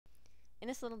In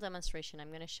this little demonstration, I'm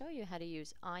going to show you how to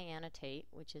use iAnnotate,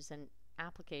 which is an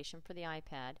application for the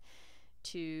iPad,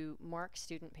 to mark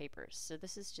student papers. So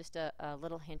this is just a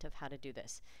little hint of how to do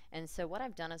this. And so what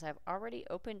I've done is I've already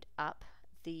opened up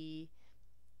the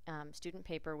student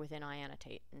paper within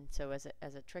iAnnotate. And so as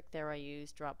a trick there, I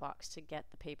use Dropbox to get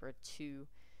the paper to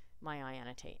my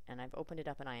iAnnotate. And I've opened it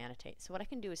up in iAnnotate. So what I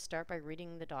can do is start by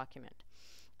reading the document.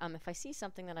 If I see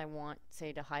something that I want,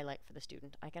 say, to highlight for the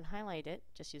student, I can highlight it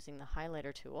just using the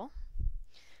highlighter tool.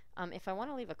 If I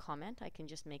want to leave a comment, I can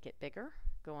just make it bigger,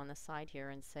 go on the side here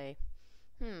and say,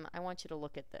 I want you to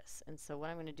look at this. And so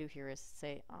what I'm going to do here is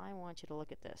say, I want you to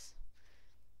look at this.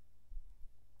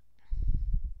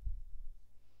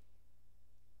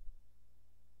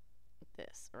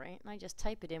 This, right? And I just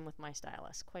type it in with my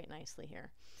stylus quite nicely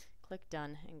here. Click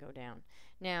done and go down.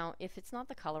 Now, if it's not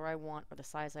the color I want or the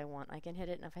size I want, I can hit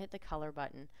it, and if I hit the color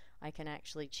button, I can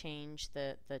actually change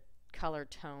the color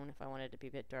tone if I want it to be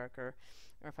a bit darker,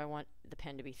 or if I want the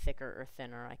pen to be thicker or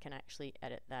thinner, I can actually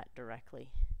edit that directly,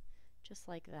 just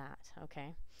like that.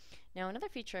 Okay. Now, another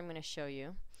feature I'm going to show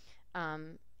you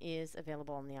is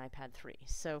available on the iPad 3.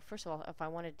 So first of all, if I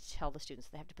wanted to tell the students,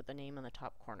 they have to put the name on the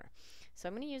top corner. So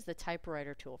I'm going to use the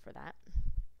typewriter tool for that.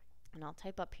 And I'll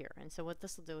type up here. And so what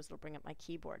this will do is it'll bring up my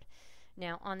keyboard.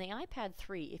 Now on the iPad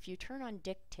 3, if you turn on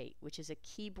dictate, which is a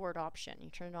keyboard option, you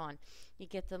turn it on, you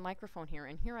get the microphone here,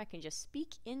 and here I can just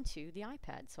speak into the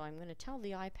iPad. So I'm going to tell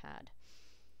the iPad,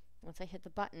 once I hit the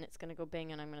button, it's going to go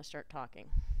bing and I'm going to start talking.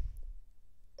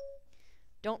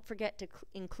 Don't forget to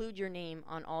include your name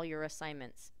on all your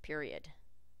assignments, period.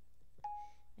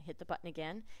 I hit the button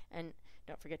again, and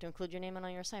don't forget to include your name on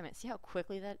all your assignments. See how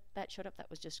quickly that showed up?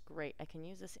 That was just great. I can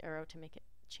use this arrow to make it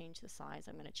change the size.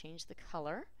 I'm going to change the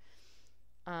color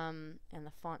and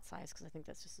the font size because I think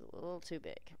that's just a little too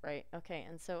big, right? Okay,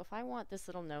 and so if I want this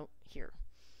little note here.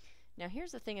 Now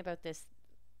here's the thing about this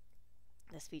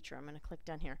feature, I'm going to click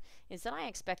done here, is that I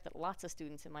expect that lots of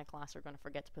students in my class are going to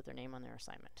forget to put their name on their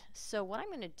assignment. So what I'm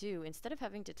going to do, instead of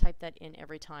having to type that in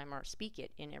every time or speak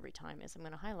it in every time, is I'm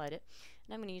going to highlight it,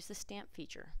 and I'm going to use the stamp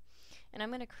feature. And I'm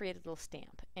going to create a little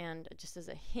stamp. And just as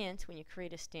a hint, when you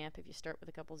create a stamp, if you start with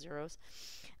a couple zeros,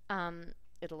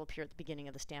 it'll appear at the beginning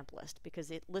of the stamp list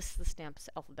because it lists the stamps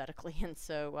alphabetically. And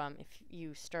so if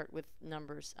you start with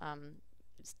numbers,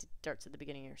 it starts at the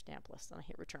beginning of your stamp list. And I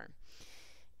hit return.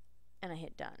 And I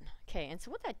hit done. Okay, and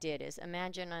so what that did is,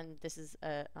 imagine this is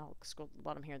I'll scroll to the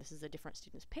bottom here, this is a different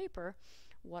student's paper.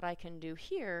 What I can do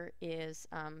here is,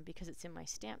 because it's in my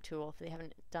stamp tool, if they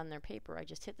haven't done their paper, I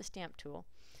just hit the stamp tool,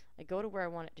 I go to where I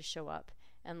want it to show up,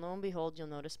 and lo and behold, you'll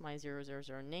notice my 000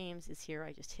 names is here.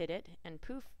 I just hit it, and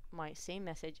poof, my same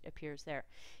message appears there.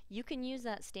 You can use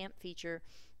that stamp feature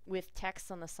with text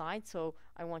on the side, so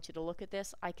I want you to look at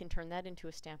this. I can turn that into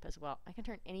a stamp as well. I can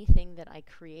turn anything that I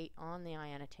create on the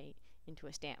iAnnotate into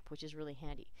a stamp, which is really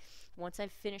handy. Once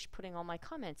I've finished putting all my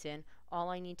comments in, all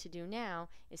I need to do now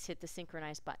is hit the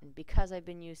synchronize button. Because I've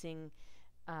been using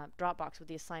Dropbox with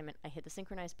the assignment, I hit the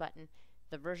synchronize button.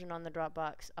 The version on the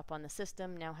Dropbox up on the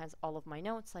system now has all of my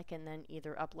notes. I can then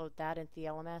either upload that into the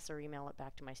LMS or email it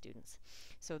back to my students.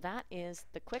 So that is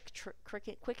the quick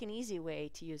and easy way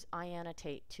to use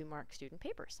iAnnotate to mark student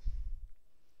papers.